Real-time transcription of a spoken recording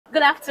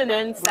Good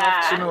afternoon, sir. Good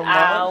afternoon,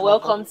 ma'am.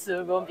 Welcome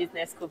to Rome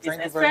Business School Thank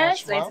you Business very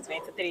Fresh much,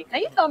 ma'am. 2023.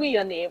 Can you tell me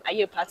your name? Are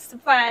you a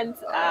participant?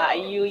 Are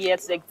you here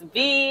to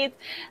exhibit?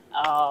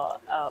 A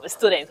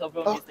student of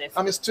Rome Oh, Business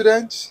I'm a School?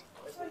 student.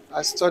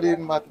 I studied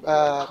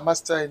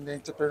master in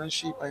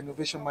entrepreneurship and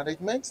innovation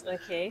management,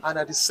 Okay. and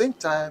at the same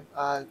time,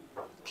 I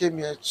came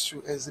here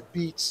to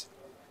exhibit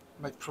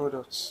my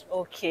products.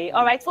 Okay.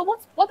 All right. So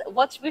what's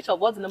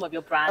the name of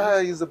your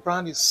brand? The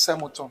brand is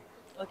Semoton.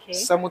 Okay.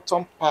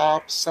 Semoton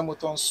Pap,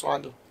 Semoton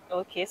Swallow.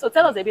 Okay. So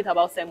tell us a bit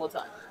about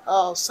Semoton.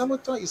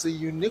 Semoton is a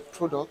unique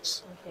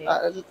product.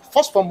 Okay.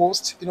 First and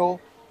foremost,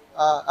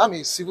 I'm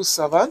a civil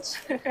servant,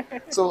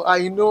 so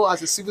I know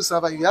as a civil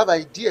servant, you have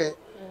idea.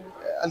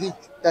 I think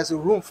there's a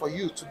room for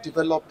you to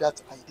develop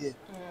that idea,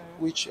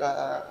 which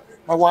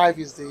my wife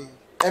is the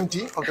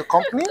MD of the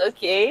company.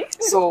 Okay.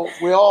 So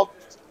we all,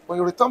 when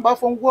you return back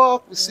from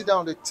work, we sit down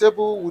on the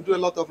table, we do a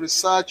lot of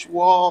research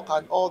work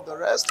and all the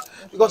rest,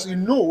 because you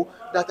know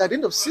that at the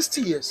end of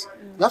 60 years,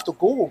 you have to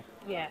go home.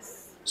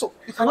 Yes. So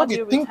you What cannot do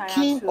be you retire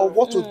thinking to? of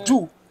what to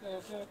do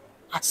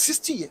at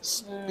 60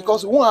 years,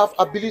 because you won't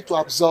have ability to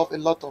absorb a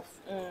lot of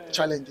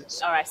challenges.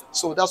 All right.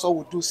 So that's what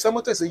we do.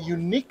 Semoton is a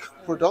unique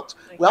product.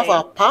 We have Okay.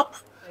 our pap.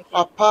 Okay.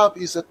 Our pap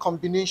is a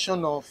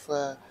combination of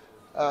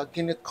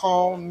guinea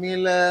corn,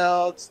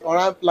 millet,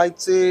 orange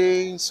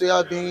plantain,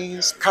 soya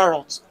beans,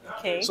 carrots.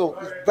 Okay. So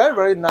it's very,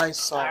 very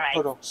nice All right.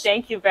 products.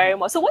 Thank you very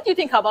much. So what do you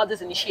think about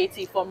this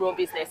initiative from Rome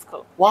Business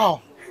School?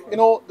 Wow.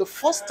 The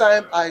first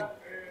time I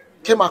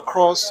came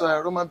across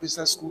Roman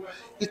Business School,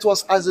 it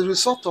was as a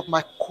result of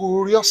my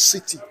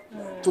curiosity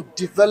to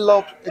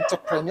develop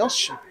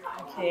entrepreneurship.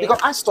 Okay. Because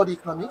I study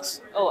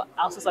economics. Oh,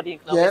 I also study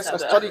economics. Yes, I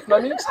as well. study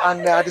economics,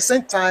 and at the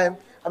same time,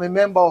 I'm a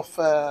member of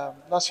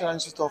National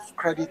Institute of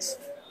Credit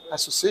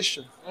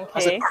Association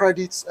as a Okay.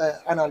 credit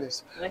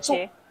analyst. So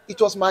Okay.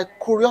 it was my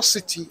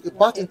curiosity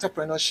about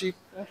entrepreneurship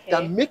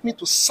that Okay. made me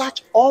to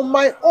search on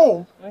my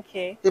own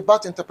Okay.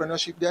 about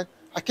entrepreneurship. Then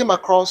I came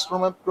across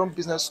Roman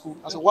Business School.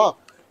 I said, wow.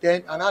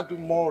 Then and I do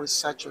more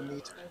research on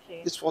it.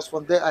 Okay. It was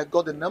from there I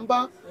got the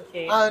number,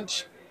 Okay.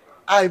 and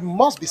I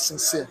must be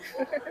sincere.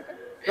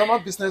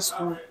 Roman Business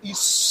School is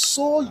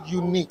so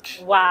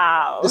unique.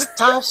 Wow.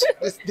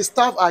 The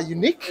staff are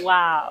unique.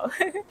 Wow.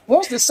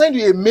 Once they send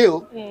you a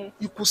mail,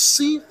 you could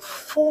see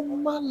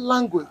formal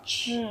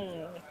language,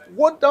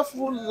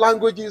 wonderful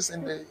languages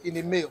in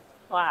the mail.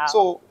 Wow.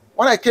 So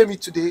when I came in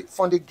today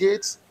from the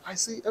gates, I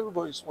see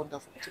everybody is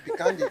wonderful, to be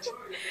candid.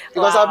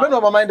 Because I've made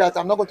up my mind that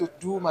I'm not going to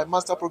do my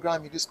master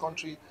program in this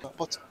country.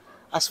 But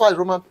as far as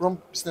Roman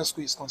Business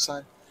School is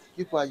concerned,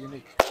 people are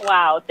unique.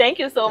 Wow. Thank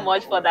you so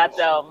much for that.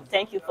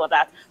 Thank you for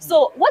that.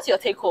 So what's your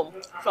take home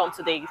from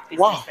today's business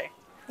Wow. fair?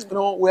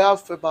 We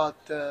have about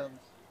the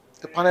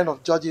panel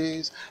of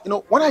judges.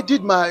 When I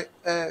did my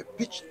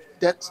pitch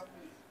deck,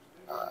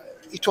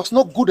 it was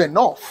not good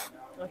enough.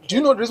 Okay. Do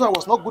you know the reason it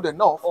was not good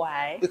enough?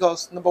 Why?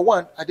 Because number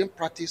one, I didn't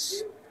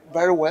practice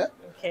very well.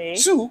 Okay.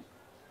 Two,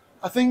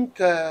 I think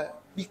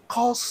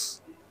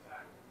because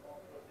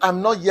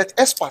I'm not yet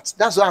expert,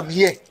 that's why I'm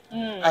here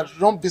at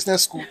Rome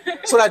Business School,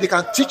 so that they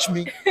can teach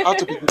me how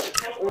to be good.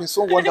 It's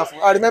so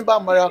wonderful. I remember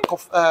Maria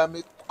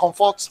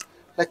Comfort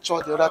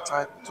lecture the other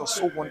time. It was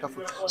so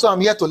wonderful. So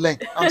I'm here to learn.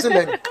 I'm still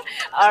learning.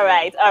 All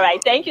right. All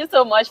right. Thank you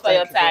so much for Thank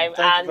your you time, thank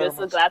you and very we're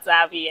so much. glad to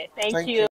have you here. Thank Thank you. you.